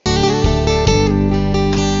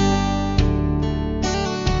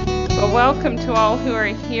Well, welcome to all who are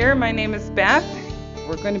here. My name is Beth.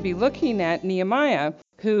 We're going to be looking at Nehemiah,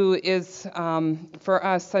 who is, for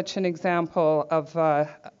us, such an example of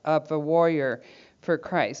a warrior for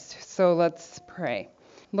Christ. So let's pray.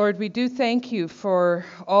 Lord, we do thank you for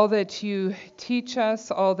all that you teach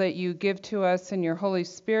us, all that you give to us, and your Holy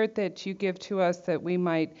Spirit that you give to us, that we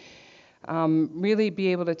might really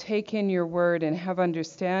be able to take in your word and have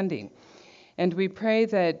understanding. And we pray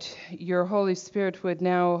that your Holy Spirit would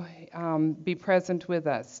now be present with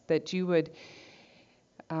us, that you would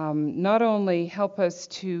not only help us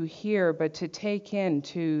to hear, but to take in,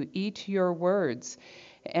 to eat your words,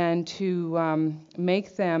 and to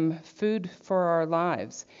make them food for our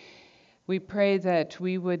lives. We pray that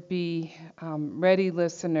we would be ready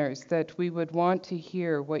listeners, that we would want to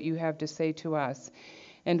hear what you have to say to us.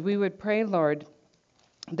 And we would pray, Lord,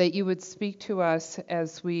 that you would speak to us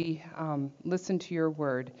as we listen to your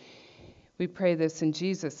word. We pray this in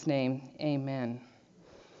Jesus' name. Amen.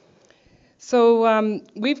 So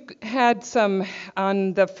we've had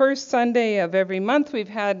on the first Sunday of every month, we've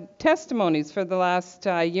had testimonies for the last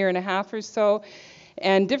year and a half or so,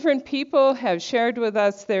 and different people have shared with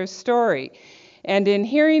us their story. And in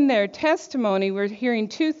hearing their testimony, we're hearing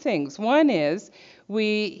two things. One is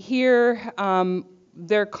we hear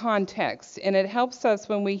their context, and it helps us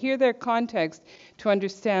when we hear their context to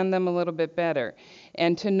understand them a little bit better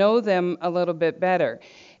and to know them a little bit better.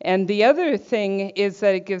 And the other thing is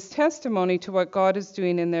that it gives testimony to what God is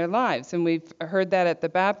doing in their lives. And we've heard that at the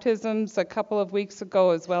baptisms a couple of weeks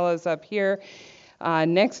ago, as well as up here.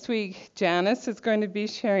 Next week, Janice is going to be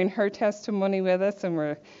sharing her testimony with us, and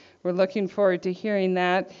we're looking forward to hearing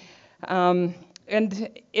that. And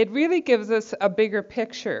it really gives us a bigger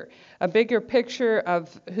picture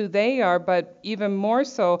of who they are, but even more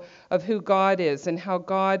so of who God is and how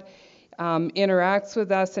God interacts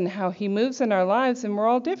with us and how he moves in our lives. And we're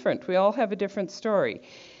all different. We all have a different story.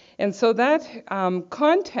 And so that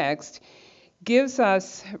context gives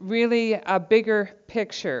us really a bigger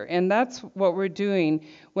picture. And that's what we're doing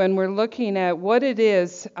when we're looking at what it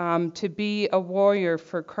is to be a warrior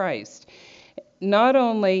for Christ. Not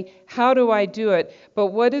only how do I do it, but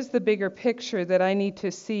what is the bigger picture that I need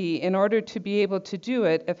to see in order to be able to do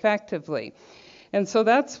it effectively. And so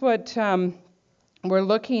that's what we're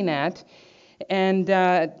looking at. And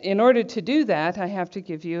in order to do that, I have to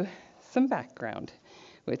give you some background,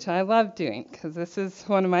 which I love doing, because this is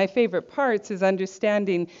one of my favorite parts, is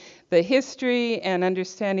understanding the history and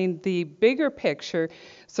understanding the bigger picture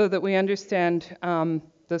so that we understand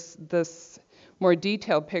this more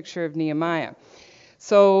detailed picture of Nehemiah.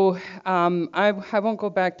 So I won't go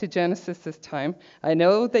back to Genesis this time. I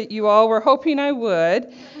know that you all were hoping I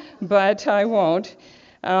would, but I won't.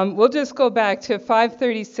 We'll just go back to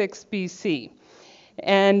 536 BC.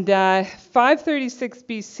 And 536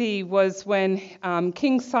 BC was when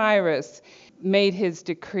King Cyrus made his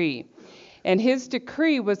decree. And his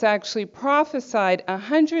decree was actually prophesied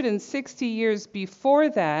 160 years before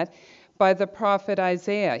that by the prophet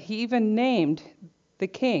Isaiah. He even named the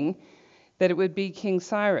king that it would be King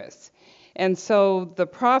Cyrus. And so the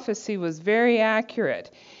prophecy was very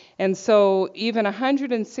accurate. And so even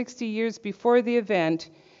 160 years before the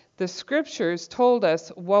event, the scriptures told us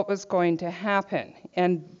what was going to happen.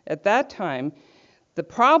 And at that time, the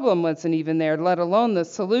problem wasn't even there, let alone the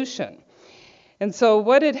solution. And so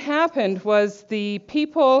what had happened was the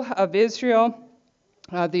people of Israel,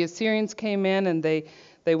 the Assyrians came in and they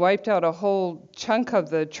wiped out a whole chunk of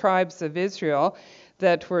the tribes of Israel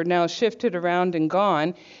that were now shifted around and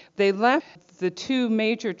gone. They left the two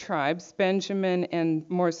major tribes, Benjamin and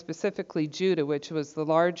more specifically Judah, which was the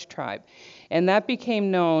large tribe. And that became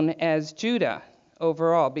known as Judah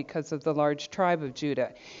overall because of the large tribe of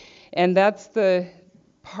Judah. And that's the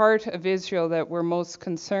part of Israel that we're most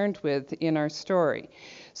concerned with in our story.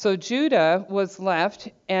 So Judah was left,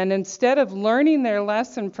 and instead of learning their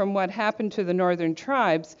lesson from what happened to the northern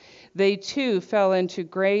tribes, they too fell into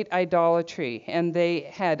great idolatry, and they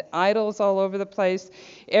had idols all over the place.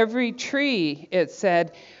 Every tree, it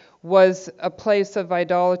said, was a place of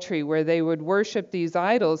idolatry where they would worship these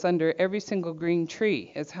idols under every single green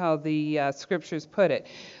tree, is how the scriptures put it.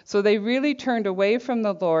 So they really turned away from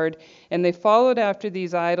the Lord, and they followed after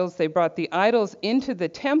these idols. They brought the idols into the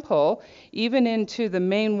temple, even into the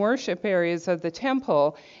main worship areas of the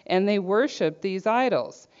temple, and they worshiped these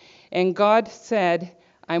idols. And God said,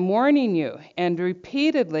 I'm warning you. And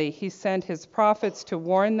repeatedly he sent his prophets to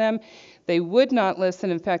warn them. They would not listen.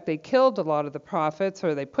 In fact, they killed a lot of the prophets,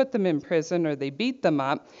 or they put them in prison, or they beat them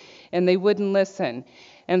up, and they wouldn't listen.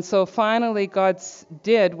 And so finally God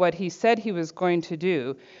did what he said he was going to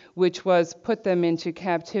do, which was put them into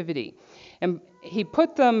captivity. And he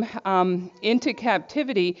put them into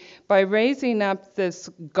captivity by raising up this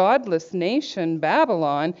godless nation,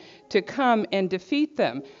 Babylon, to come and defeat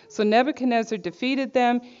them. So Nebuchadnezzar defeated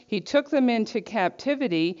them, he took them into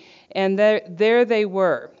captivity, and there they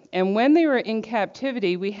were. And when they were in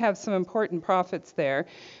captivity, we have some important prophets there.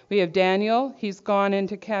 We have Daniel, he's gone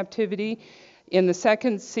into captivity. In the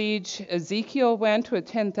second siege, Ezekiel went with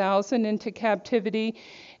 10,000 into captivity.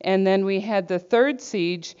 And then we had the third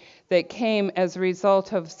siege that came as a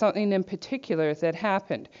result of something in particular that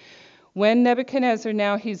happened. When Nebuchadnezzar,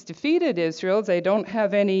 now he's defeated Israel, they don't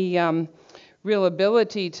have any real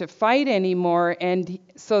ability to fight anymore, and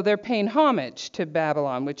so they're paying homage to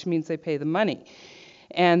Babylon, which means they pay the money.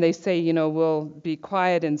 And they say, we'll be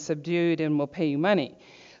quiet and subdued and we'll pay you money.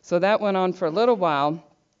 So that went on for a little while,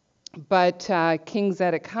 but King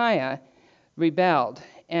Zedekiah rebelled.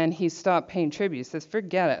 And he stopped paying tribute. He says,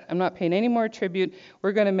 forget it. I'm not paying any more tribute.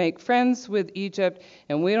 We're going to make friends with Egypt,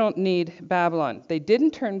 and we don't need Babylon. They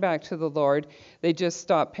didn't turn back to the Lord. They just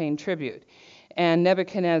stopped paying tribute. And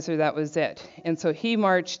Nebuchadnezzar, that was it. And so he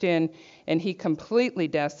marched in, and he completely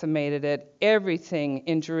decimated it. Everything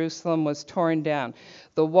in Jerusalem was torn down.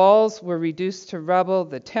 The walls were reduced to rubble.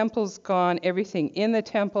 The temple's gone. Everything in the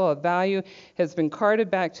temple of value has been carted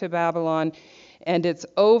back to Babylon. And it's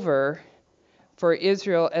over for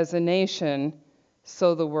Israel as a nation,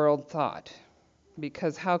 so the world thought.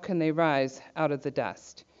 Because how can they rise out of the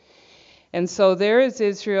dust? And so there is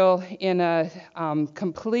Israel in a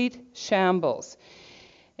complete shambles.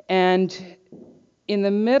 And in the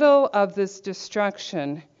middle of this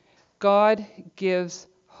destruction, God gives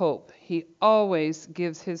hope. He always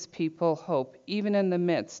gives his people hope, even in the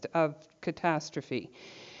midst of catastrophe.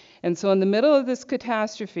 And so in the middle of this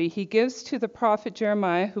catastrophe, he gives to the prophet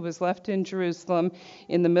Jeremiah, who was left in Jerusalem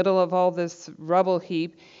in the middle of all this rubble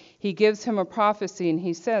heap, he gives him a prophecy, and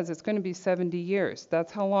he says it's going to be 70 years.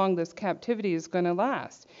 That's how long this captivity is going to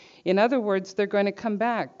last. In other words, they're going to come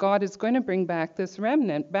back. God is going to bring back this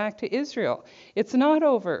remnant back to Israel. It's not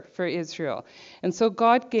over for Israel. And so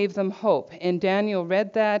God gave them hope. And Daniel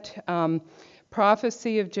read that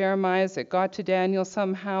prophecy of Jeremiah's. It got to Daniel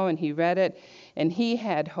somehow, and he read it. And he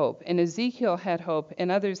had hope, and Ezekiel had hope, and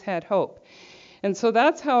others had hope. And so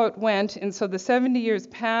that's how it went. And so the 70 years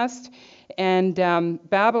passed, and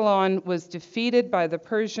Babylon was defeated by the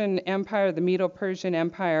Persian Empire, the Medo-Persian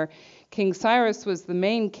Empire. King Cyrus was the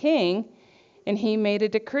main king, and he made a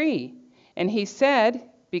decree. And he said,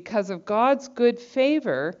 because of God's good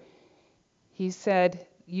favor, he said,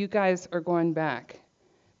 you guys are going back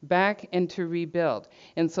and to rebuild.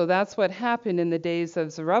 And so that's what happened in the days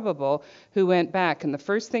of Zerubbabel, who went back. And the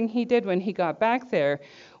first thing he did when he got back there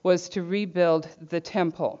was to rebuild the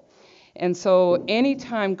temple. And so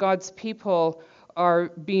anytime God's people are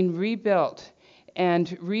being rebuilt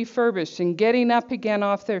and refurbished and getting up again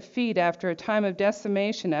off their feet after a time of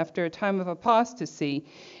decimation, after a time of apostasy,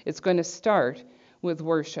 it's going to start with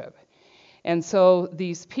worship. And so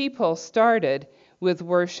these people started with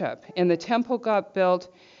worship. And the temple got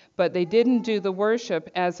built, but they didn't do the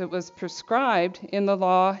worship as it was prescribed in the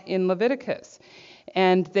law in Leviticus.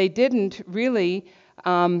 And they didn't really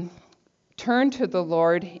turn to the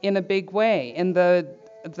Lord in a big way. And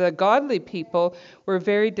the godly people were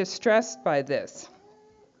very distressed by this.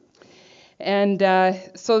 And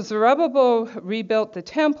so Zerubbabel rebuilt the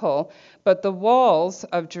temple, but the walls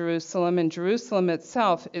of Jerusalem and Jerusalem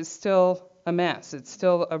itself is still a mess. It's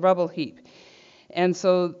still a rubble heap. And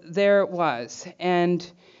so there it was. And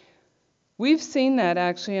we've seen that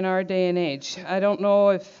actually in our day and age. I don't know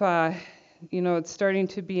if, it's starting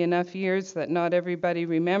to be enough years that not everybody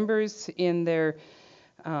remembers in their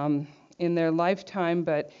lifetime,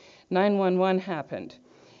 but 9/11 happened.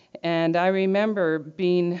 And I remember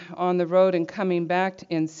being on the road and coming back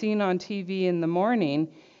and seeing on TV in the morning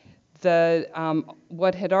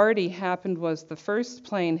what had already happened was the first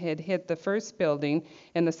plane had hit the first building,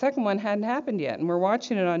 and the second one hadn't happened yet. And we're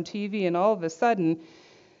watching it on TV, and all of a sudden,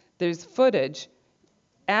 there's footage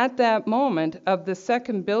at that moment of the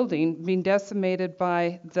second building being decimated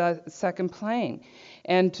by the second plane.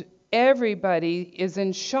 And everybody is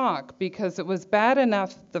in shock because it was bad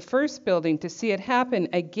enough the first building to see it happen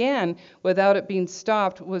again without it being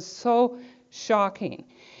stopped was so shocking.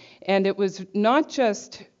 And it was not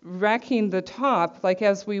just wrecking the top, like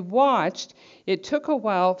as we watched, it took a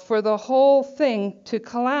while for the whole thing to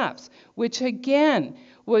collapse, which again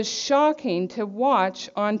was shocking to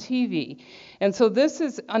watch on TV. And so this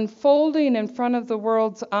is unfolding in front of the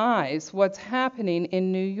world's eyes, what's happening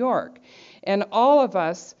in New York. And all of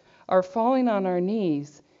us are falling on our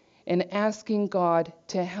knees and asking God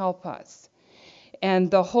to help us. And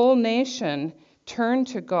the whole nation turned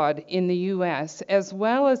to God in the U.S. as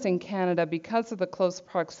well as in Canada because of the close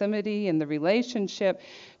proximity and the relationship,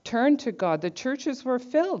 turned to God. The churches were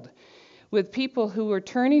filled with people who were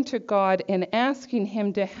turning to God and asking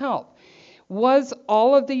Him to help. Was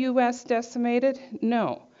all of the U.S. decimated?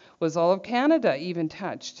 No. Was all of Canada even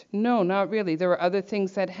touched? No, not really. There were other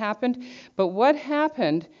things that happened. But what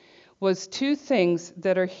happened was two things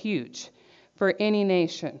that are huge for any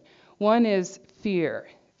nation. One is fear.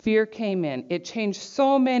 Fear came in. It changed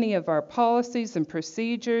so many of our policies and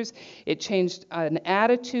procedures. It changed an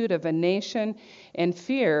attitude of a nation, and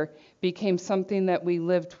fear became something that we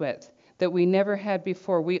lived with, that we never had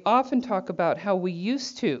before. We often talk about how we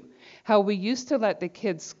used to let the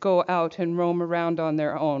kids go out and roam around on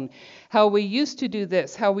their own, how we used to do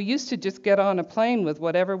this, how we used to just get on a plane with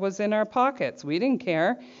whatever was in our pockets. We didn't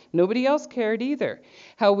care. Nobody else cared either.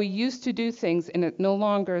 How we used to do things, and it no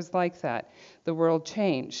longer is like that. The world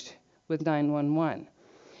changed with 9/11.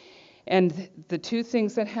 And the two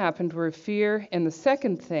things that happened were fear, and the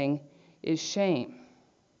second thing is shame.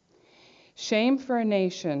 Shame for a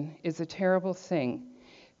nation is a terrible thing.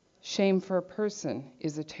 Shame for a person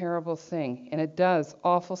is a terrible thing, and it does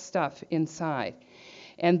awful stuff inside.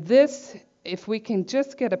 And this, if we can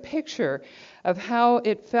just get a picture of how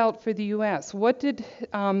it felt for the U.S., what did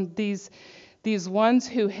these ones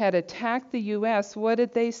who had attacked the U.S., what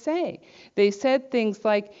did they say? They said things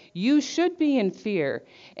like, you should be in fear,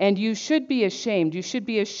 and you should be ashamed. You should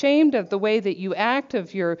be ashamed of the way that you act,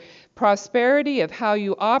 of your prosperity, of how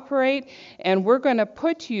you operate, and we're going to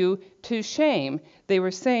put you to shame, they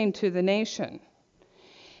were saying to the nation.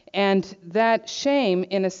 And that shame,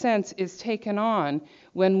 in a sense, is taken on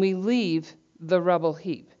when we leave the rubble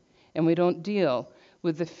heap, and we don't deal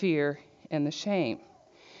with the fear and the shame.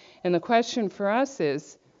 And the question for us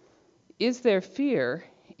is there fear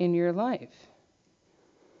in your life?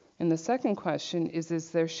 And the second question is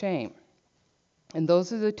there shame? And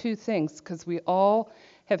those are the two things, because we all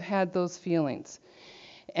have had those feelings.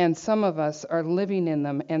 And some of us are living in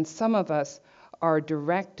them, and some of us are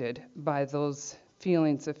directed by those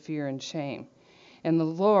feelings of fear and shame. And the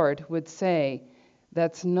Lord would say,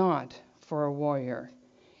 that's not for a warrior.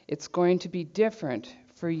 It's going to be different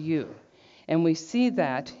for you. And we see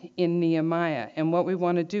that in Nehemiah. And what we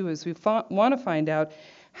want to do is we want to find out,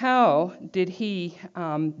 how did he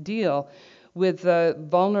deal with the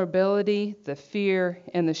vulnerability, the fear,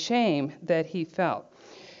 and the shame that he felt.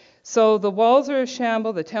 So the walls are a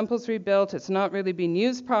shamble, the temple's rebuilt, it's not really being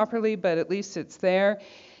used properly, but at least it's there.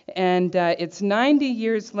 And it's 90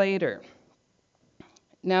 years later.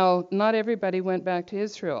 Now, not everybody went back to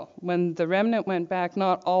Israel. When the remnant went back,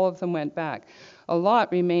 not all of them went back. A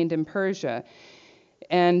lot remained in Persia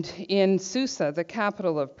and in Susa, the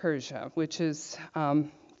capital of Persia, which is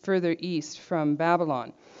further east from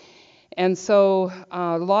Babylon. And so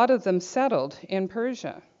a lot of them settled in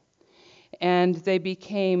Persia, and they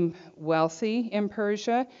became wealthy in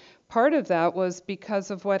Persia. Part of that was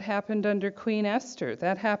because of what happened under Queen Esther.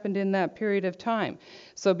 That happened in that period of time.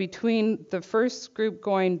 So between the first group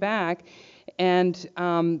going back and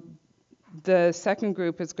the second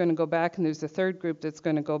group is going to go back, and there's a third group that's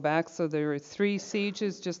going to go back. So there were 3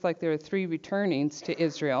 sieges, just like there are 3 returnings to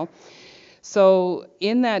Israel. So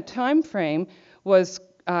in that time frame was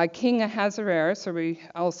King Ahasuerus, or we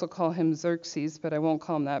also call him Xerxes, but I won't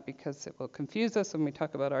call him that because it will confuse us when we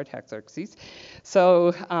talk about Artaxerxes.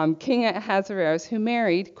 So King Ahasuerus, who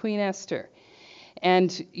married Queen Esther.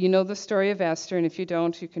 And you know the story of Esther, and if you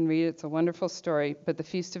don't, you can read it. It's a wonderful story. But the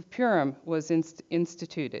Feast of Purim was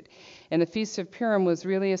instituted. And the Feast of Purim was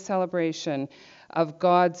really a celebration of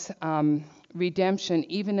God's redemption,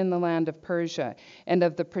 even in the land of Persia, and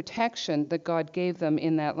of the protection that God gave them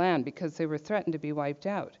in that land, because they were threatened to be wiped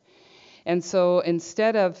out. And so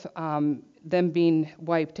instead of them being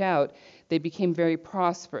wiped out, they became very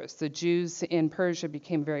prosperous. The Jews in Persia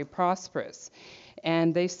became very prosperous.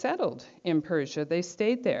 And they settled in Persia. They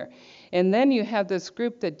stayed there. And then you have this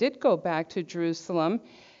group that did go back to Jerusalem,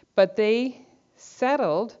 but they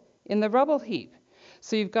settled in the rubble heap.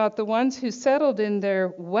 So you've got the ones who settled in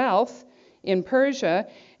their wealth in Persia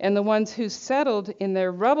and the ones who settled in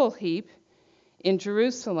their rubble heap in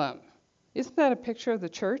Jerusalem. Isn't that a picture of the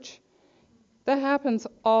church? That happens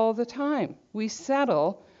all the time. We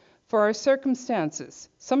settle for our circumstances.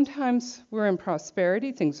 Sometimes we're in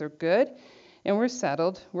prosperity, things are good, and we're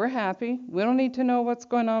settled, we're happy. We don't need to know what's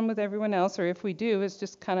going on with everyone else, or if we do, it's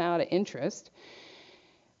just kind of out of interest.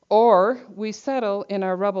 Or we settle in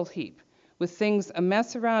our rubble heap with things a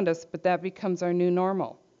mess around us, but that becomes our new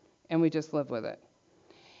normal, and we just live with it.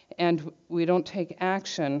 and we don't take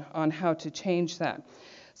action on how to change that.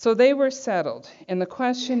 So they were settled. And the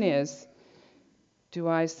question is, do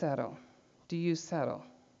I settle? Do you settle?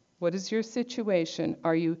 What is your situation?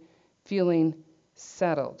 Are you feeling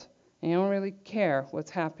settled? And you don't really care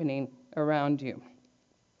what's happening around you.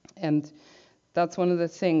 And that's one of the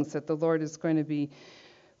things that the Lord is going to be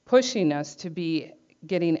pushing us to be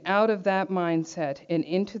getting out of that mindset and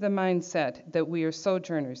into the mindset that we are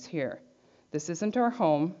sojourners here. This isn't our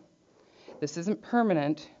home. This isn't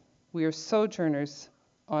permanent. We are sojourners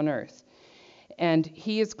on earth. And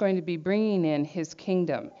he is going to be bringing in his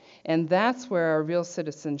kingdom. And that's where our real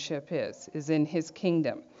citizenship is in his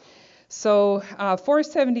kingdom. So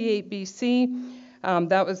 478 BC,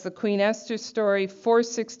 that was the Queen Esther story.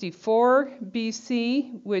 464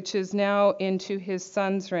 BC, which is now into his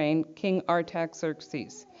son's reign, King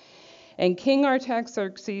Artaxerxes. And King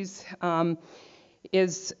Artaxerxes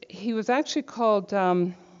he was actually called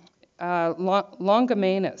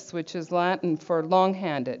Longimanus, which is Latin for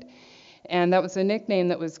long-handed. And that was a nickname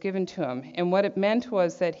that was given to him. And what it meant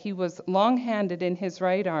was that he was long-handed in his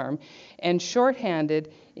right arm and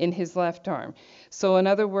short-handed in his left arm. So in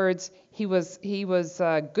other words, he was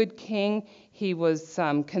a good king. He was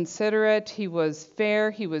considerate. He was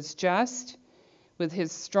fair. He was just with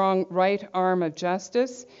his strong right arm of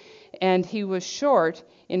justice. And he was short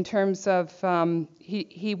in terms of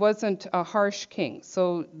he wasn't a harsh king.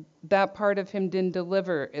 So that part of him didn't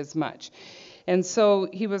deliver as much. And so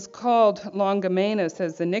he was called Longimanus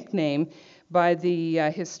as a nickname by the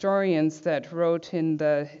historians that wrote in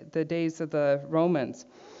the days of the Romans.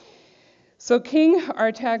 So King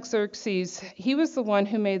Artaxerxes, he was the one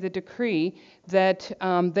who made the decree that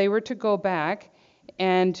they were to go back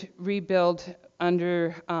and rebuild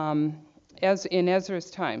under in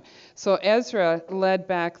Ezra's time. So Ezra led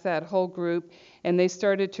back that whole group, and they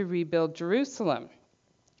started to rebuild Jerusalem,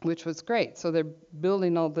 which was great. So they're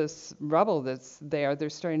building all this rubble that's there. They're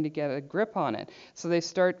starting to get a grip on it. So they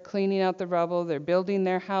start cleaning out the rubble. They're building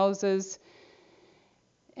their houses.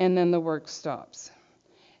 And then the work stops.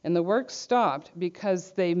 And the work stopped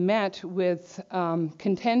because they met with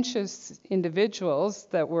contentious individuals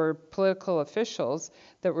that were political officials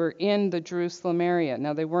that were in the Jerusalem area.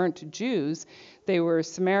 Now, they weren't Jews. They were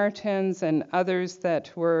Samaritans and others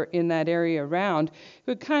that were in that area around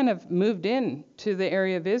who had kind of moved in to the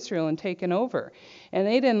area of Israel and taken over. And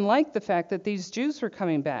they didn't like the fact that these Jews were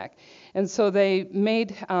coming back. And so they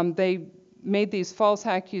made these false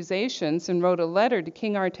accusations and wrote a letter to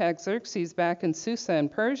King Artaxerxes back in Susa in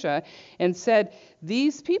Persia and said,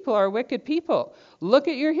 these people are wicked people. Look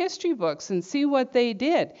at your history books and see what they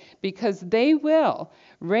did, because they will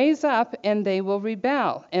raise up and they will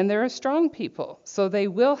rebel. And they're a strong people, so they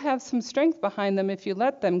will have some strength behind them if you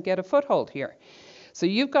let them get a foothold here. So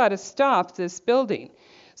you've got to stop this building.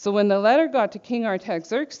 So when the letter got to King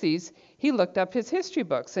Artaxerxes, he looked up his history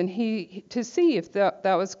books and to see if that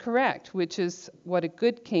was correct, which is what a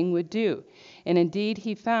good king would do. And indeed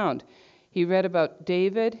he found. He read about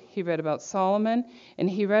David, he read about Solomon, and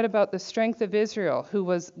he read about the strength of Israel,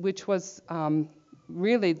 which was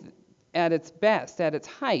really at its best, at its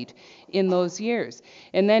height in those years.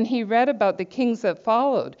 And then he read about the kings that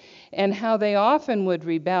followed and how they often would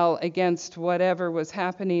rebel against whatever was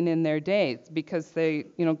happening in their day, because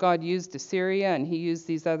God used Assyria and he used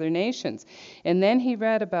these other nations. And then he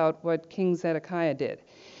read about what King Zedekiah did.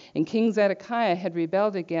 And King Zedekiah had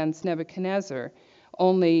rebelled against Nebuchadnezzar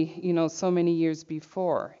only, so many years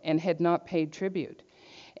before and had not paid tribute.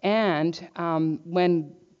 And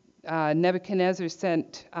when Nebuchadnezzar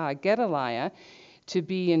sent Gedaliah to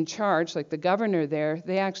be in charge, like the governor there,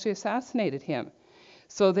 they actually assassinated him.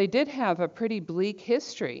 So they did have a pretty bleak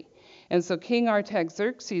history. And so King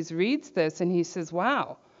Artaxerxes reads this and he says,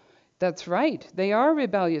 wow, that's right. They are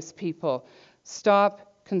rebellious people.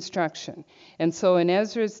 Stop construction. And so in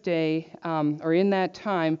Ezra's day, or in that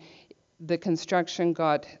time, the construction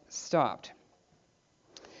got stopped.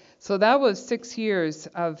 So that was 6 years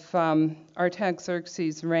of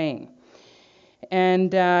Artaxerxes' reign.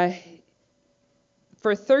 And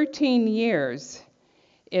for 13 years,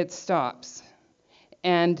 it stops.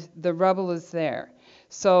 And the rubble is there.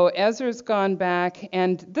 So Ezra's gone back,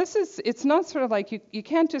 and it's not sort of like you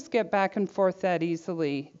can't just get back and forth that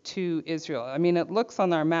easily to Israel. I mean, it looks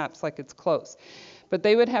on our maps like it's close. but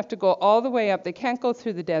they would have to go all the way up. They can't go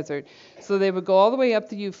through the desert. So they would go all the way up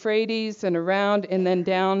the Euphrates and around and then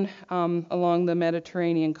down along the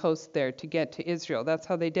Mediterranean coast there to get to Israel. That's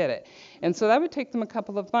how they did it. And so that would take them a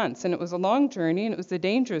couple of months. And it was a long journey, and it was a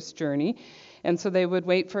dangerous journey. And so they would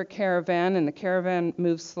wait for a caravan, and the caravan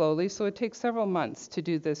moves slowly. So it takes several months to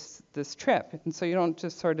do this trip. And so you don't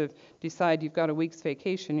just sort of decide you've got a week's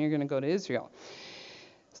vacation, you're going to go to Israel.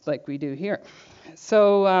 It's like we do here.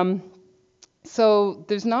 So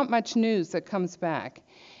there's not much news that comes back.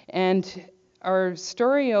 And our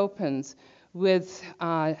story opens with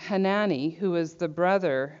Hanani, who is the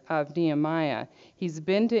brother of Nehemiah. He's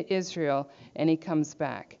been to Israel, and he comes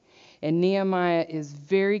back. And Nehemiah is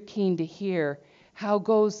very keen to hear, how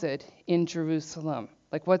goes it in Jerusalem?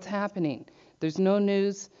 Like, what's happening? There's no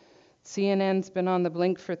news. CNN's been on the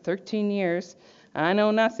blink for 13 years. I know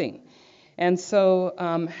nothing. And so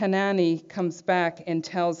Hanani comes back and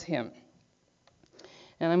tells him.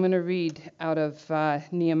 And I'm going to read out of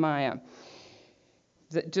Nehemiah.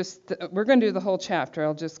 We're going to do the whole chapter.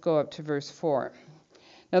 I'll just go up to verse 4.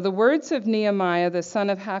 Now the words of Nehemiah, the son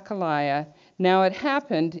of Hakaliah. Now it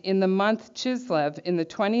happened in the month Chislev in the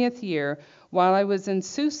 20th year, while I was in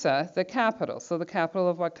Susa, the capital. So the capital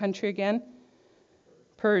of what country again?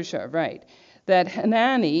 Persia, right. That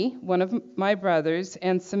Hanani, one of my brothers,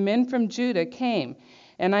 and some men from Judah came.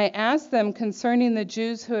 And I asked them concerning the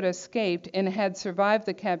Jews who had escaped and had survived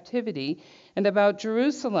the captivity, and about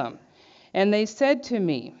Jerusalem. And they said to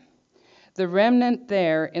me, the remnant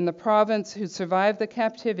there in the province who survived the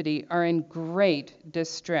captivity are in great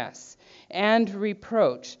distress and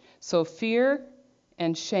reproach, so fear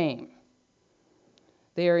and shame.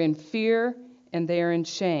 They are in fear and they are in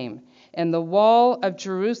shame. And the wall of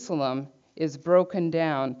Jerusalem is broken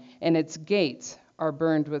down, and its gates are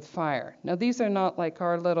burned with fire. Now, these are not like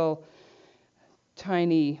our little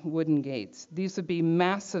tiny wooden gates. These would be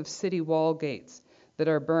massive city wall gates that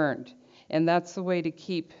are burned, and that's the way to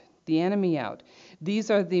keep the enemy out.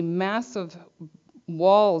 These are the massive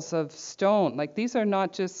walls of stone. Like, these are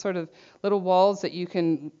not just sort of little walls that you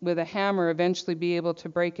can, with a hammer, eventually be able to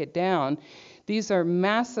break it down. These are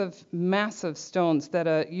massive, massive stones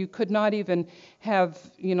that you could not even have,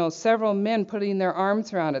 several men putting their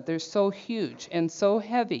arms around it. They're so huge and so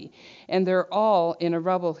heavy, and they're all in a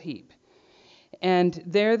rubble heap. And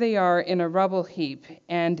there they are in a rubble heap,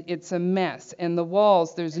 and it's a mess. And the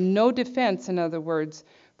walls, there's no defense, in other words,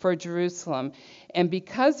 for Jerusalem. And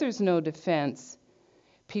because there's no defense,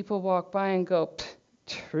 people walk by and go,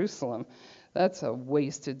 Jerusalem, that's a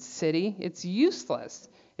wasted city. It's useless.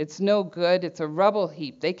 It's no good. It's a rubble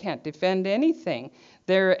heap. They can't defend anything.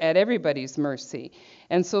 They're at everybody's mercy.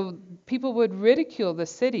 And so people would ridicule the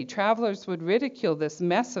city. Travelers would ridicule this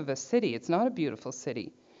mess of a city. It's not a beautiful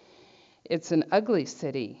city. It's an ugly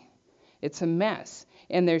city. It's a mess.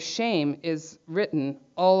 And their shame is written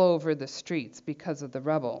all over the streets because of the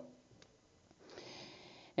rubble.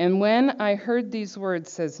 And when I heard these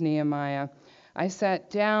words, says Nehemiah, I sat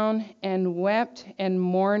down and wept and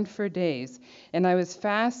mourned for days, and I was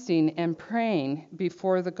fasting and praying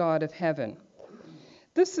before the God of heaven.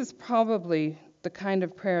 This is probably the kind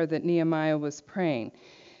of prayer that Nehemiah was praying,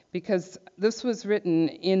 because this was written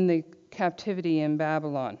in the captivity in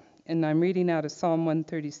Babylon. And I'm reading out of Psalm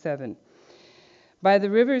 137. By the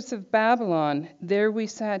rivers of Babylon, there we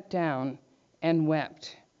sat down and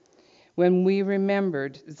wept, when we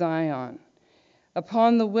remembered Zion.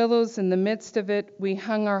 Upon the willows in the midst of it, we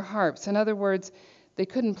hung our harps. In other words, they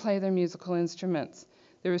couldn't play their musical instruments.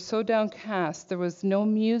 They were so downcast, there was no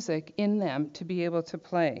music in them to be able to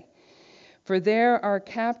play. For there our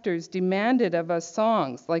captors demanded of us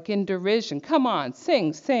songs, like in derision. Come on,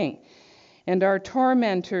 sing, sing. And our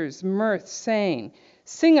tormentors, mirth, saying,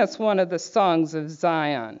 sing us one of the songs of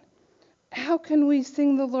Zion. How can we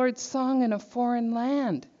sing the Lord's song in a foreign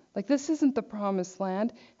land? Like, this isn't the promised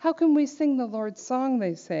land. How can we sing the Lord's song,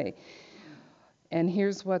 they say. And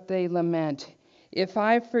here's what they lament. If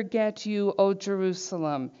I forget you, O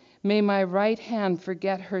Jerusalem, may my right hand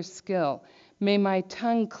forget her skill. May my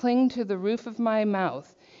tongue cling to the roof of my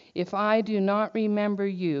mouth. If I do not remember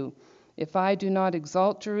you, if I do not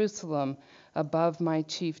exalt Jerusalem above my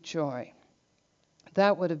chief joy.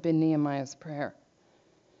 That would have been Nehemiah's prayer.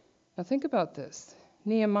 Now think about this.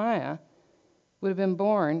 Nehemiah would have been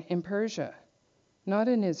born in Persia, not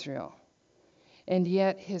in Israel. And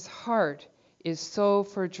yet his heart is so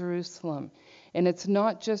for Jerusalem. And it's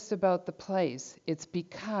not just about the place. It's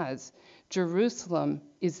because Jerusalem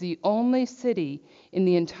is the only city in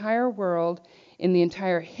the entire world, in the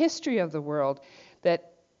entire history of the world,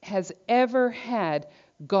 that has ever had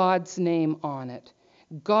God's name on it.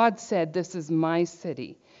 God said, this is my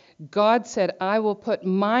city. God said, I will put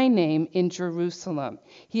my name in Jerusalem.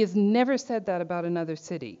 He has never said that about another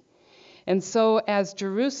city. And so as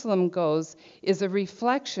Jerusalem goes, is a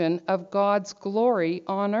reflection of God's glory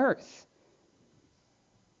on earth.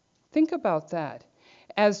 Think about that.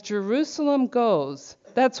 As Jerusalem goes,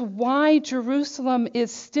 that's why Jerusalem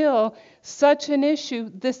is still such an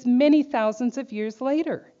issue this many thousands of years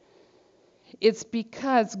later. It's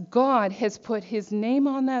because God has put his name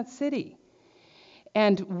on that city.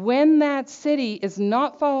 And when that city is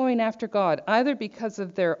not following after God, either because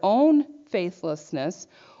of their own faithlessness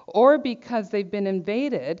or because they've been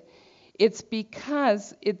invaded, it's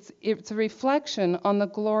because it's a reflection on the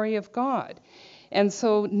glory of God. And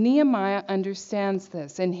so Nehemiah understands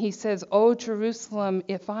this, and he says, "O Jerusalem,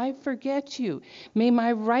 if I forget you, may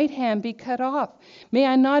my right hand be cut off. May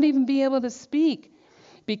I not even be able to speak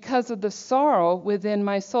because of the sorrow within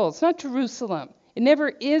my soul." It's not Jerusalem. It never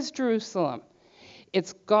is Jerusalem.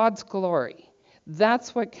 It's God's glory.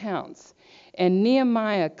 That's what counts. And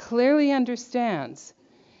Nehemiah clearly understands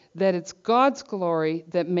that it's God's glory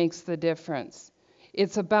that makes the difference.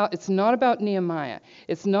 It's not about Nehemiah.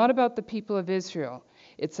 It's not about the people of Israel.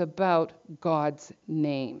 It's about God's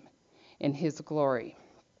name and his glory.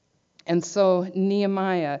 And so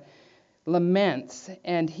Nehemiah laments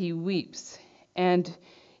and he weeps. And,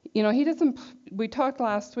 he doesn't, we talked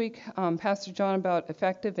last week, Pastor John, about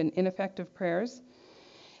effective and ineffective prayers.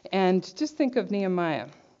 And just think of Nehemiah.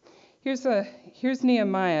 Here's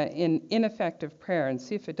Nehemiah in ineffective prayer, and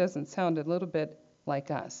see if it doesn't sound a little bit like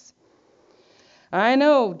us. I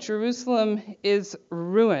know Jerusalem is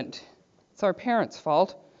ruined. It's our parents'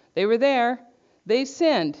 fault. They were there. They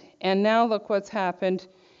sinned. And now look what's happened.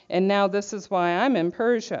 And now this is why I'm in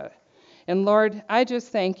Persia. And Lord, I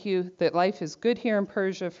just thank you that life is good here in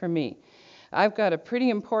Persia for me. I've got a pretty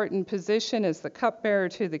important position as the cupbearer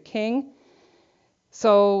to the king.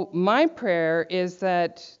 So my prayer is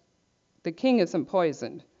that the king isn't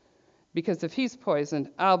poisoned. Because if he's poisoned,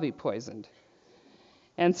 I'll be poisoned.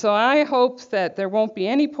 And so I hope that there won't be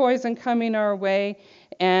any poison coming our way.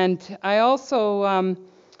 And I also,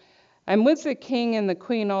 I'm with the king and the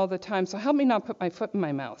queen all the time, so help me not put my foot in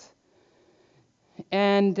my mouth.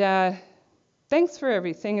 And thanks for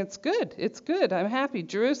everything. It's good. It's good. I'm happy.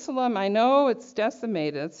 Jerusalem, I know it's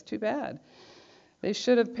decimated. It's too bad. They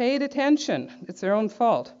should have paid attention. It's their own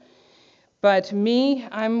fault. But me,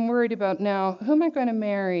 I'm worried about now, who am I going to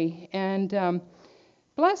marry? And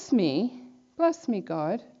bless me,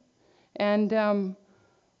 God. And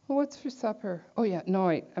what's for supper? Oh, yeah, no,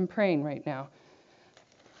 wait, I'm praying right now.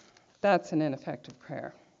 That's an ineffective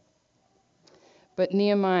prayer. But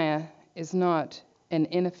Nehemiah is not an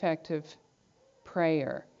ineffective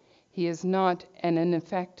prayer. He is not an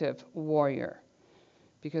ineffective warrior,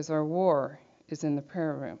 because our war is in the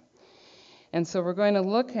prayer room. And so we're going to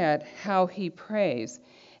look at how he prays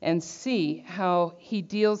and see how he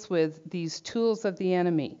deals with these tools of the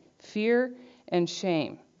enemy, fear and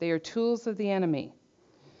shame. They are tools of the enemy.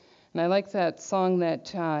 And I like that song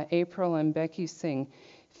that April and Becky sing,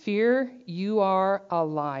 "Fear, you are a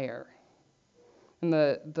liar." And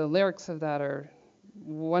the lyrics of that are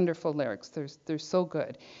wonderful lyrics. They're so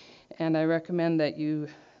good. And I recommend that you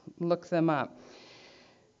look them up.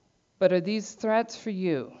 But are these threats for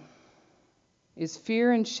you? Is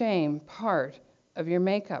fear and shame part of your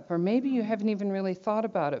makeup? Or maybe you haven't even really thought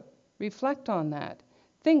about it. Reflect on that.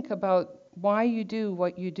 Think about why you do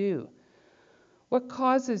what you do. What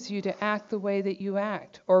causes you to act the way that you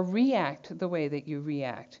act or react the way that you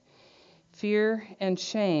react? Fear and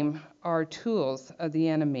shame are tools of the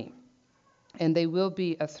enemy, and they will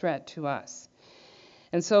be a threat to us.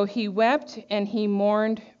 And so he wept and he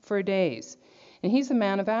mourned for days. And he's a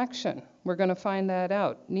man of action. We're going to find that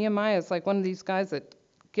out. Nehemiah is like one of these guys that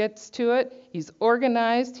gets to it. He's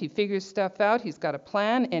organized. He figures stuff out. He's got a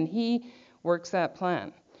plan, and he works that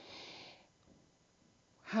plan.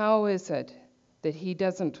 How is it that he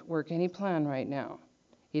doesn't work any plan right now?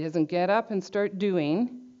 He doesn't get up and start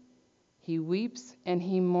doing. He weeps and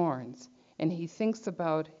he mourns, and he thinks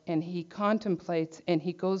about and he contemplates and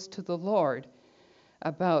he goes to the Lord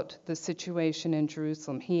about the situation in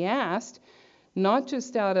Jerusalem. He asked, not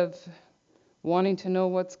just out of wanting to know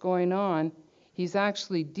what's going on, he's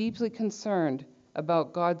actually deeply concerned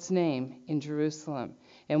about God's name in Jerusalem.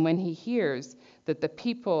 And when he hears that the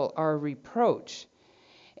people are a reproach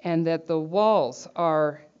and that the walls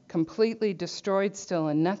are completely destroyed still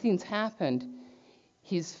and nothing's happened,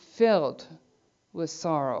 he's filled with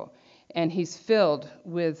sorrow, and he's filled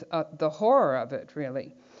with the horror of it,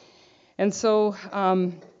 really. And so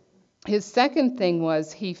his second thing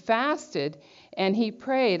was he fasted And he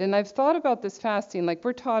prayed. And I've thought about this fasting. Like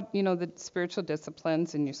we're taught, the spiritual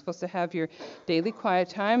disciplines, and you're supposed to have your daily quiet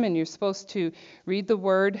time, and you're supposed to read the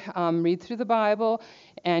Word, read through the Bible,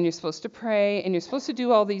 and you're supposed to pray, and you're supposed to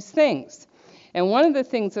do all these things. And one of the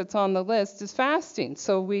things that's on the list is fasting.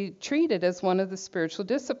 So we treat it as one of the spiritual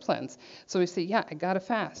disciplines. So we say, yeah, I got to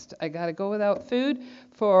fast. I got to go without food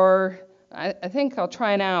for, I think I'll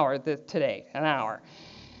try an hour today, an hour.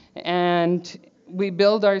 And we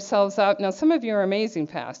build ourselves up. Now, some of you are amazing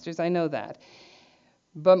fasters, I know that.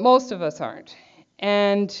 But most of us aren't.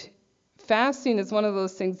 And fasting is one of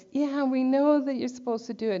those things, yeah, we know that you're supposed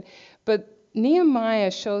to do it. But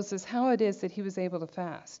Nehemiah shows us how it is that he was able to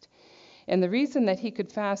fast. And the reason that he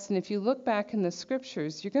could fast, and if you look back in the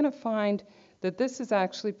scriptures, you're going to find that this is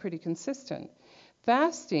actually pretty consistent.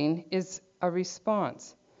 Fasting is a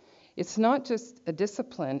response. It's not just a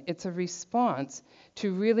discipline, it's a response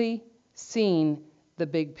to really seeing the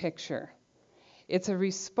big picture. It's a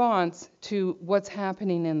response to what's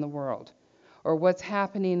happening in the world or what's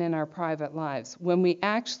happening in our private lives. When we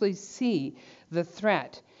actually see the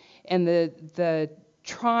threat and the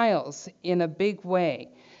trials in a big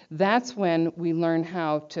way, that's when we learn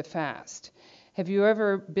how to fast. Have you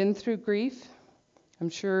ever been through grief? I'm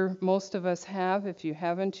sure most of us have. If you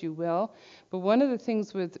haven't, you will. But one of the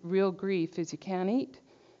things with real grief is you can't eat.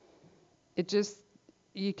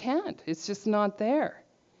 You can't. It's just not there.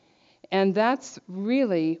 And that's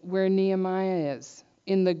really where Nehemiah is.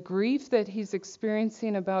 In the grief that he's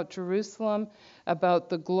experiencing about Jerusalem, about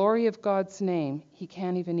the glory of God's name, he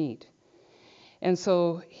can't even eat. And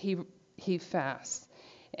so he fasts,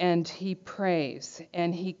 and he prays,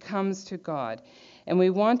 and he comes to God. And we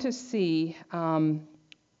want to see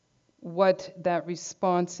what that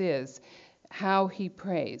response is, how he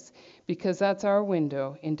prays, because that's our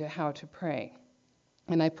window into how to pray.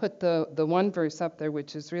 And I put the one verse up there,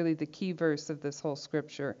 which is really the key verse of this whole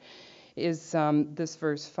scripture, is this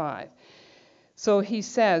verse 5. So he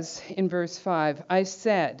says in verse 5, I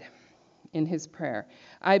said in his prayer,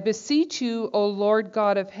 I beseech you, O Lord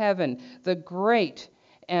God of heaven, the great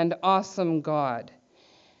and awesome God,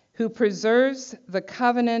 who preserves the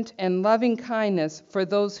covenant and loving kindness for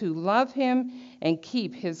those who love him and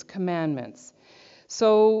keep his commandments.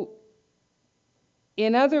 So,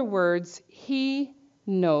 in other words, he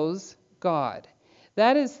knows God.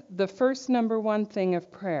 That is the first number one thing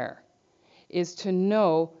of prayer, is to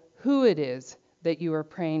know who it is that you are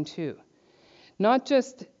praying to. Not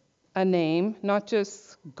just a name, not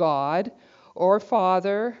just God or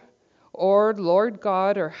Father or Lord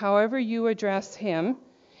God or however you address him.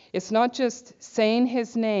 It's not just saying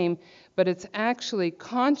his name, but it's actually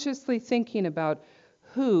consciously thinking about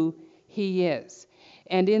who he is.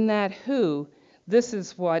 And in that who, this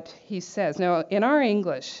is what he says. Now, in our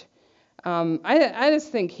English, I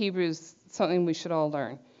just think Hebrew is something we should all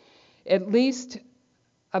learn. At least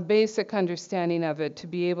a basic understanding of it to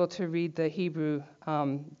be able to read the Hebrew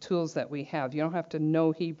tools that we have. You don't have to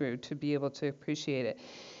know Hebrew to be able to appreciate it.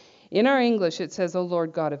 In our English, it says, O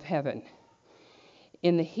Lord God of heaven.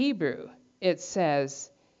 In the Hebrew, it says,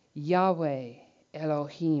 Yahweh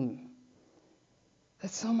Elohim.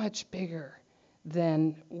 That's so much bigger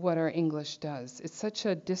than what our English does. It's such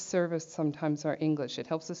a disservice sometimes, our English. It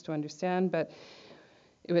helps us to understand, but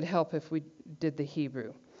it would help if we did the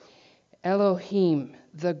Hebrew. Elohim,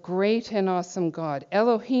 the great and awesome God.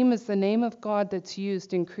 Elohim is the name of God that's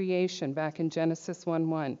used in creation back in Genesis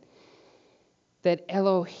 1:1. That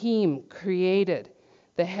Elohim created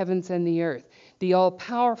the heavens and the earth, the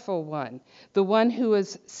all-powerful one, the one who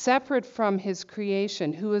is separate from his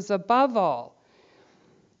creation, who is above all.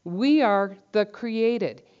 We are the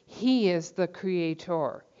created. He is the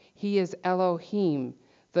creator. He is Elohim,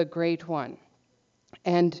 the great one.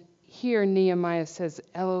 And here Nehemiah says,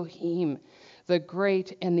 Elohim, the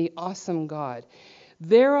great and the awesome God.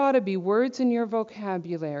 There ought to be words in your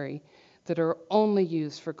vocabulary that are only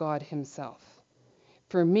used for God himself.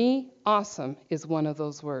 For me, awesome is one of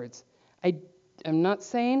those words. I'm not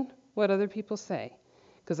saying what other people say,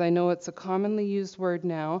 because I know it's a commonly used word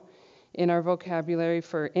now in our vocabulary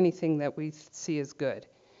for anything that we see as good.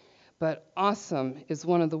 But awesome is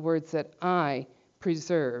one of the words that I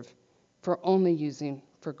preserve for only using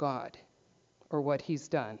for God or what he's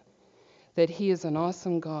done. That he is an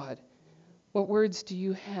awesome God. What words do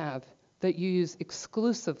you have that you use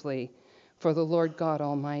exclusively for the Lord God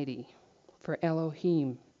Almighty, for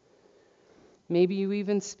Elohim? Maybe you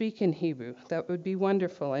even speak in Hebrew. That would be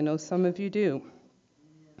wonderful. I know some of you do.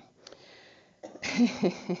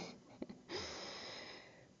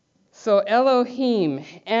 So Elohim.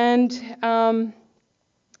 And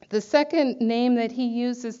the second name that he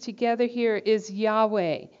uses together here is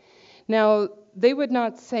Yahweh. Now, they would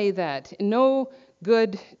not say that. No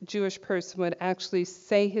good Jewish person would actually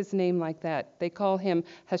say his name like that. They call him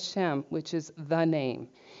Hashem, which is the name.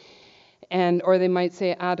 Or they might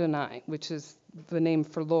say Adonai, which is the name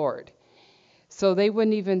for Lord. So they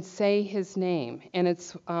wouldn't even say his name. And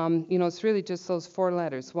it's, it's really just those 4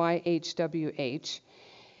 letters, YHWH,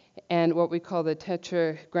 and what we call the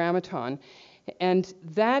Tetragrammaton. And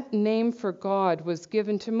that name for God was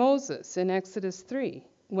given to Moses in Exodus 3,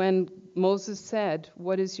 when Moses said,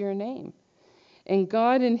 "What is your name?" And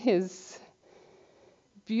God, in his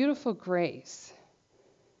beautiful grace,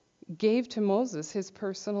 gave to Moses his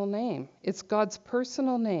personal name. It's God's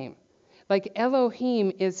personal name. Like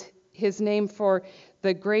Elohim is his name for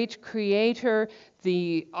the great creator,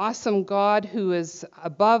 the awesome God who is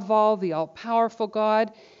above all, the all-powerful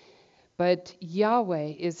God. But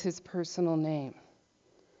Yahweh is his personal name.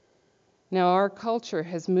 Now, our culture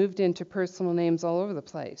has moved into personal names all over the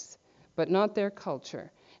place, but not their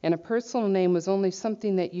culture. And a personal name was only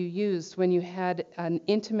something that you used when you had an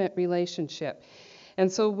intimate relationship.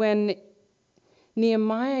 And so when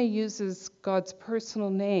Nehemiah uses God's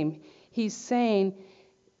personal name, he's saying,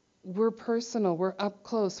 we're personal, we're up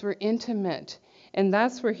close, we're intimate. And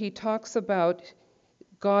that's where he talks about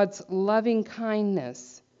God's loving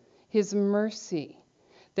kindness, his mercy,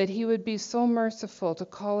 that he would be so merciful to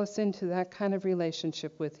call us into that kind of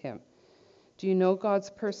relationship with him. Do you know God's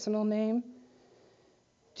personal name?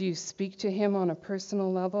 Do you speak to him on a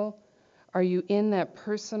personal level? Are you in that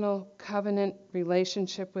personal covenant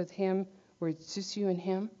relationship with him where it's just you and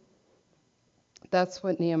him? That's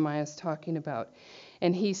what Nehemiah is talking about.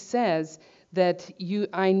 And he says that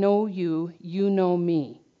I know you, you know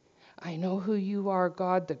me. I know who you are,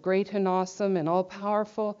 God, the great and awesome and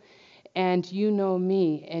all-powerful, and you know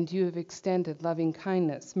me, and you have extended loving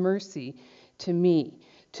kindness, mercy to me,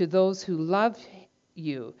 to those who love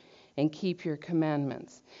you and keep your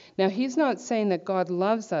commandments. Now, he's not saying that God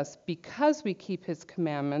loves us because we keep his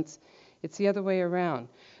commandments. It's the other way around.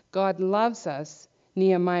 God loves us.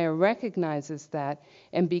 Nehemiah recognizes that,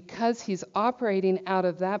 and because he's operating out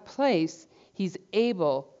of that place, he's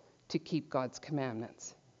able to keep God's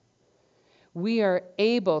commandments. We are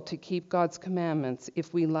able to keep God's commandments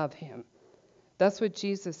if we love him. That's what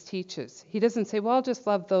Jesus teaches. He doesn't say, well, I'll just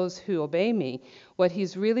love those who obey me. What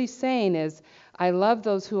he's really saying is, I love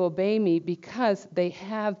those who obey me because they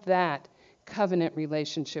have that covenant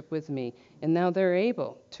relationship with me, and now they're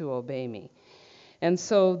able to obey me. And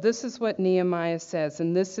so this is what Nehemiah says,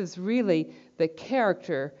 and this is really the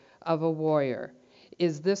character of a warrior,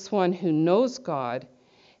 is this one who knows God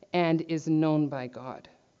and is known by God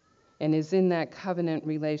and is in that covenant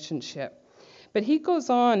relationship. But he goes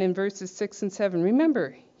on in verses 6 and 7.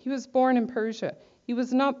 Remember, he was born in Persia. He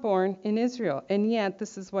was not born in Israel, and yet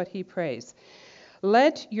this is what he prays.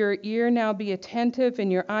 Let your ear now be attentive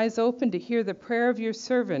and your eyes open to hear the prayer of your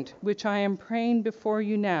servant, which I am praying before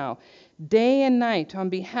you now, day and night, on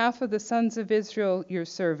behalf of the sons of Israel, your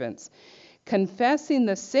servants, confessing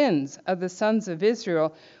the sins of the sons of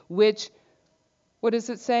Israel, which, what does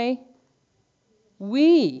it say?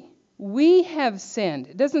 We have sinned.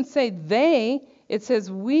 It doesn't say they, it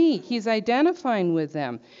says we. He's identifying with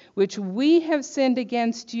them, which we have sinned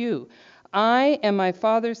against you. I and my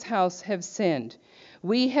father's house have sinned.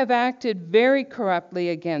 We have acted very corruptly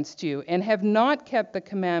against you and have not kept the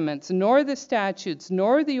commandments, nor the statutes,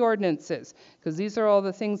 nor the ordinances, because these are all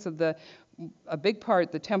the things of a big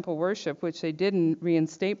part, the temple worship, which they didn't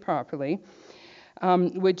reinstate properly,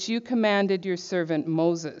 which you commanded your servant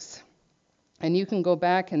Moses. And you can go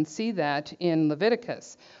back and see that in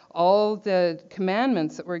Leviticus, all the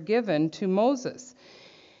commandments that were given to Moses.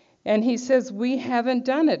 And he says, we haven't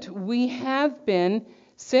done it. We have been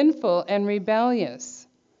sinful and rebellious.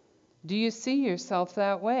 Do you see yourself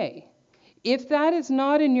that way? If that is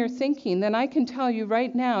not in your thinking, then I can tell you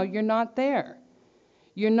right now, you're not there.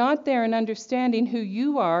 You're not there in understanding who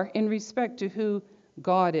you are in respect to who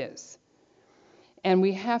God is. And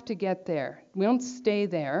we have to get there. We don't stay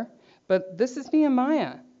there. But this is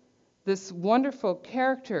Nehemiah, this wonderful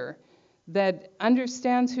character that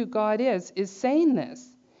understands who God is saying this.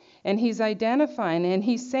 And he's identifying, and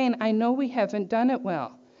he's saying, I know we haven't done it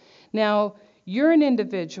well. Now, you're an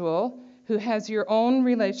individual who has your own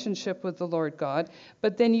relationship with the Lord God,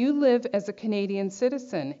 but then you live as a Canadian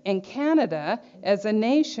citizen. And Canada, as a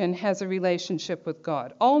nation, has a relationship with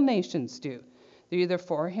God. All nations do. They're either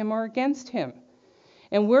for him or against him.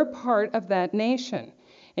 And we're part of that nation.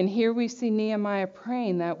 And here we see Nehemiah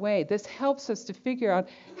praying that way. This helps us to figure out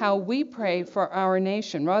how we pray for our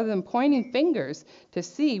nation, rather than pointing fingers to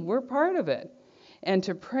see we're part of it, and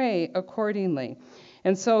to pray accordingly.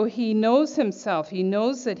 And so he knows himself. He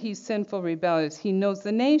knows that he's sinful, rebellious. He knows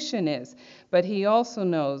the nation is. But he also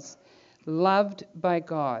knows loved by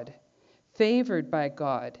God, favored by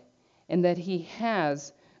God, and that he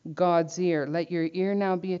has God's ear. Let your ear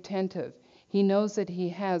now be attentive. He knows that he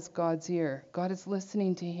has God's ear. God is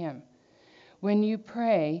listening to him. When you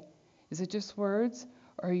pray, is it just words?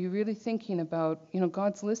 Or are you really thinking about,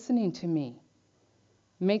 God's listening to me?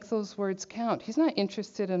 Make those words count. He's not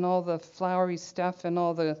interested in all the flowery stuff and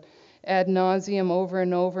all the ad nauseum over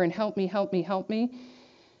and over and help me, help me, help me.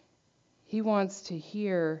 He wants to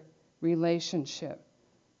hear relationship,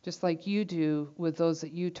 just like you do with those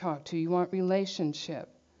that you talk to. You want relationship.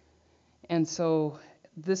 And so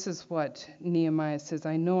this is what Nehemiah says,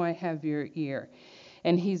 I know I have your ear.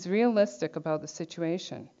 And he's realistic about the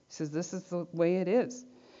situation. He says, this is the way it is.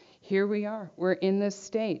 Here we are. We're in this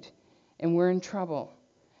state, and we're in trouble.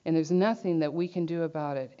 And there's nothing that we can do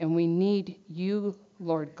about it. And we need you,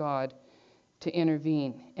 Lord God, to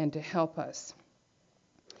intervene and to help us.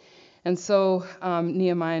 And so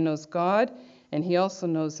Nehemiah knows God, and he also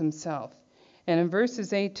knows himself. And in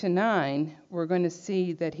verses 8 to 9, we're going to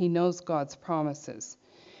see that he knows God's promises.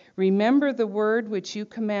 Remember the word which you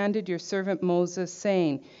commanded your servant Moses,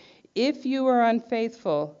 saying, if you are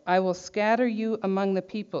unfaithful, I will scatter you among the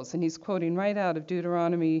peoples. And he's quoting right out of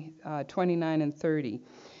Deuteronomy 29 and 30.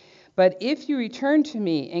 But if you return to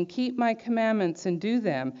me and keep my commandments and do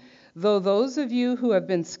them, though those of you who have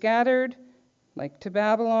been scattered, like to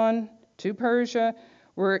Babylon, to Persia,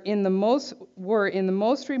 were in the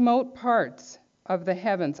most remote parts of the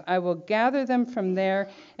heavens, I will gather them from there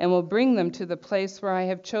and will bring them to the place where I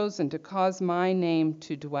have chosen to cause my name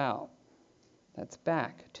to dwell. That's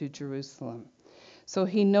back to Jerusalem. So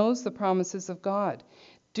he knows the promises of God.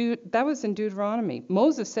 That was in Deuteronomy.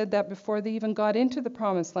 Moses said that before they even got into the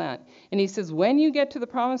promised land. And he says, when you get to the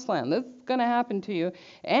promised land, this is going to happen to you,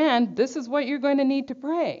 and this is what you're going to need to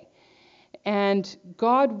pray. And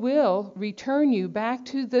God will return you back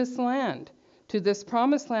to this land, to this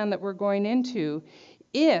promised land that we're going into,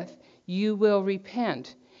 if you will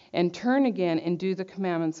repent and turn again and do the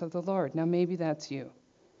commandments of the Lord. Now, maybe that's you.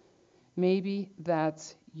 Maybe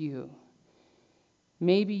that's you.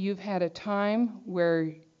 Maybe you've had a time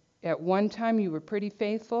where at one time you were pretty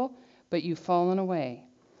faithful, but you've fallen away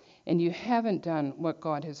and you haven't done what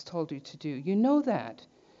God has told you to do. You know that.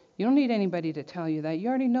 You don't need anybody to tell you that. You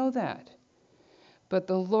already know that. But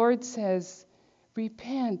the Lord says,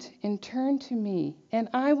 repent and turn to me, and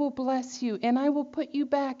I will bless you, and I will put you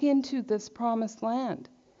back into this promised land,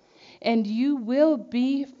 and you will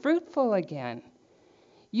be fruitful again.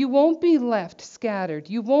 You won't be left scattered.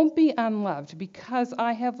 You won't be unloved, because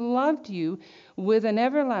I have loved you with an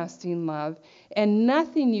everlasting love, and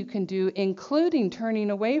nothing you can do, including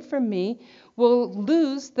turning away from me, will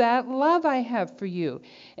lose that love I have for you.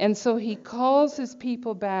 And so he calls his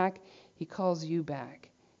people back. He calls you back.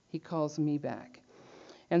 He calls me back.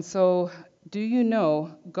 And so do you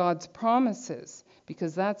know God's promises?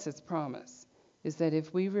 Because that's his promise, is that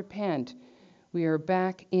if we repent, we are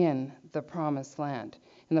back in the promised land.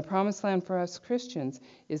 And the promised land for us Christians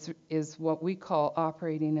is what we call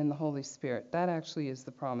operating in the Holy Spirit. That actually is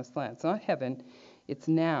the promised land. It's not heaven. It's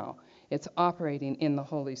now. It's operating in the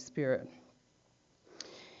Holy Spirit.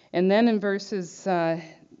 And then in verses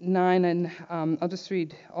 9, and I'll just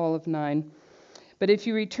read all of 9. But if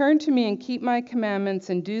you return to me and keep my commandments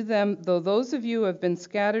and do them, though those of you who have been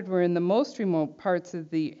scattered were in the most remote parts of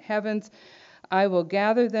the heavens, I will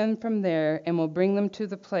gather them from there and will bring them to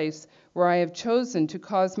the place where I have chosen to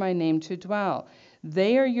cause my name to dwell.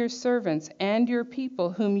 They are your servants and your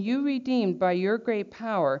people, whom you redeemed by your great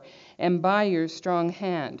power and by your strong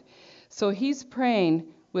hand. So he's praying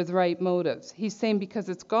with right motives. He's saying because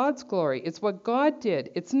it's God's glory. It's what God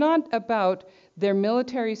did. It's not about their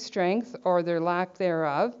military strength or their lack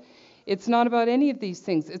thereof. It's not about any of these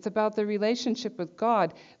things. It's about the relationship with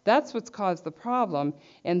God. That's what's caused the problem,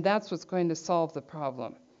 and that's what's going to solve the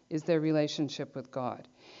problem, is their relationship with God.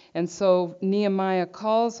 And so Nehemiah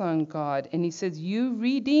calls on God, and he says, you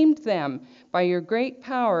redeemed them by your great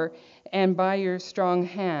power and by your strong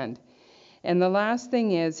hand. And the last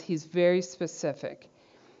thing is, he's very specific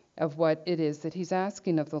of what it is that he's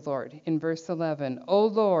asking of the Lord. In verse 11, O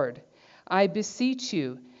Lord, I beseech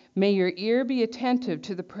you, may your ear be attentive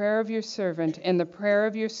to the prayer of your servant and the prayer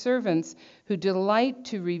of your servants who delight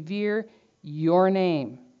to revere your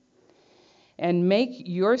name. And make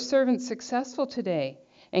your servant successful today,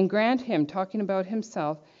 and grant him, talking about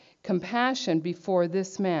himself, compassion before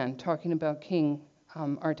this man, talking about King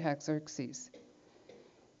Artaxerxes.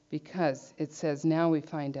 Because it says, now we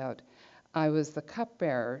find out, I was the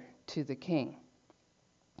cupbearer to the king.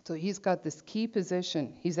 So he's got this key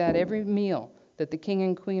position. He's at every meal that the king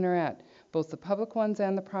and queen are at, both the public ones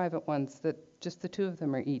and the private ones that just the two of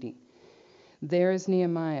them are eating. There is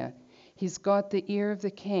Nehemiah. He's got the ear of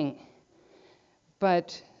the king.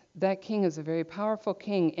 But that king is a very powerful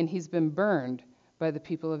king, and he's been burned by the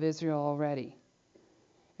people of Israel already.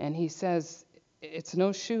 And he says, it's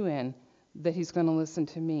no shoo-in that he's going to listen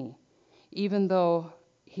to me. Even though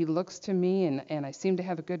he looks to me and I seem to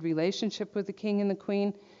have a good relationship with the king and the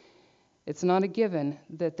queen, it's not a given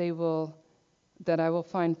that I will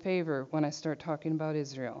find favor when I start talking about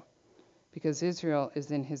Israel, because Israel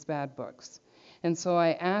is in his bad books. And so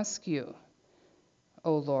I ask you,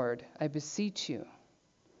 O Lord, I beseech you.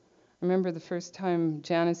 I remember the first time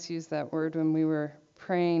Janice used that word when we were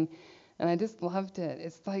praying, and I just loved it.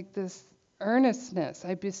 It's like this earnestness.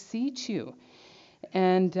 I beseech you.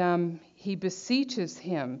 And he beseeches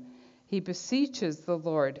him. He beseeches the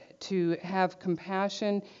Lord to have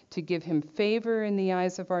compassion, to give him favor in the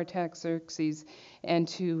eyes of Artaxerxes, and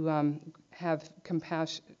to have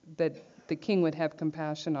compassion, that the king would have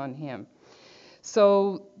compassion on him.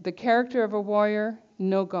 So the character of a warrior,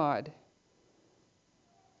 know God.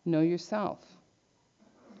 Know yourself.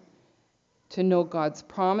 To know God's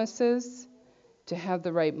promises, to have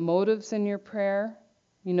the right motives in your prayer.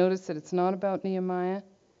 You notice that it's not about Nehemiah.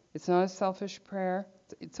 It's not a selfish prayer.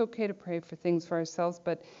 It's okay to pray for things for ourselves,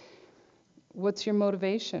 but what's your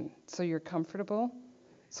motivation? So you're comfortable?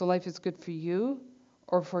 So life is good for you?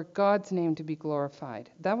 Or for God's name to be glorified?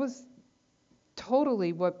 That was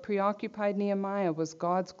totally what preoccupied Nehemiah, was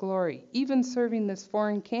God's glory. Even serving this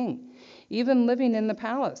foreign king. Even living in the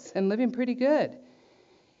palace and living pretty good.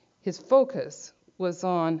 His focus was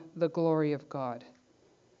on the glory of God.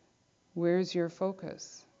 Where's your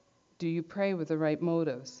focus? Do you pray with the right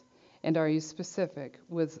motives? And are you specific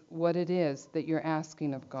with what it is that you're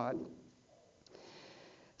asking of God?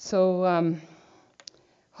 So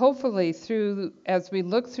hopefully as we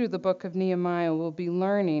look through the book of Nehemiah, we'll be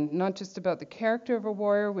learning not just about the character of a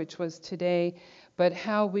warrior, which was today, but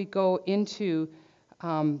how we go into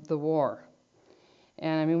the war.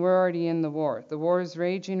 And I mean, we're already in the war. The war is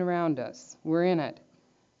raging around us. We're in it.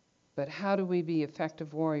 But how do we be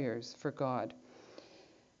effective warriors for God?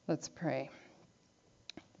 Let's pray.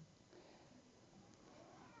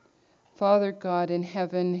 Father God in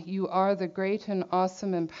heaven, you are the great and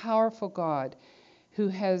awesome and powerful God who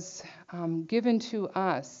has given to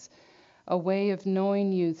us a way of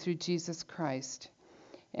knowing you through Jesus Christ.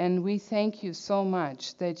 And we thank you so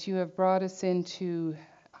much that you have brought us into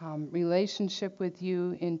relationship with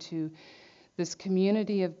you, into this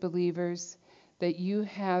community of believers, that you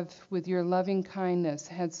have, with your loving kindness,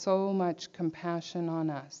 had so much compassion on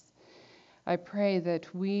us. I pray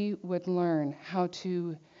that we would learn how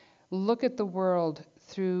to look at the world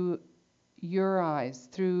through your eyes,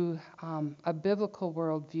 through a biblical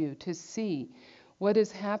worldview, to see what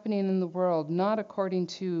is happening in the world, not according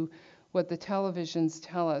to what the televisions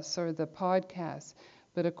tell us or the podcasts,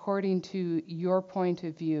 but according to your point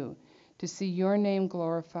of view, to see your name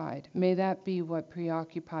glorified. May that be what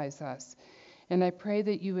preoccupies us. And I pray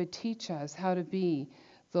that you would teach us how to be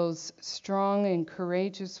those strong and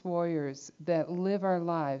courageous warriors that live our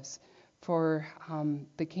lives for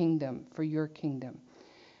the kingdom, for your kingdom.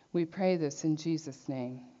 We pray this in Jesus'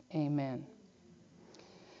 name. Amen.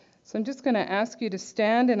 So I'm just going to ask you to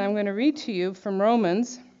stand, and I'm going to read to you from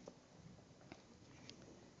Romans.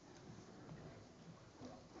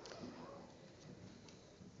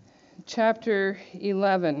 Chapter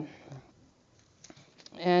 11.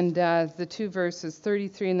 And the two verses,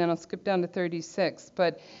 33, and then I'll skip down to 36.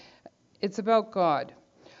 But it's about God.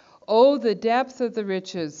 Oh, the depth of the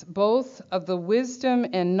riches, both of the wisdom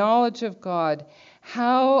and knowledge of God.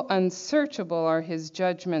 How unsearchable are his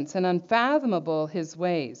judgments and unfathomable his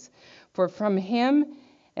ways. For from him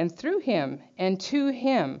and through him and to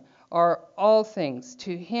him are all things.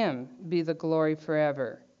 To him be the glory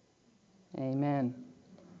forever. Amen.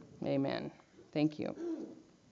 Amen. Thank you.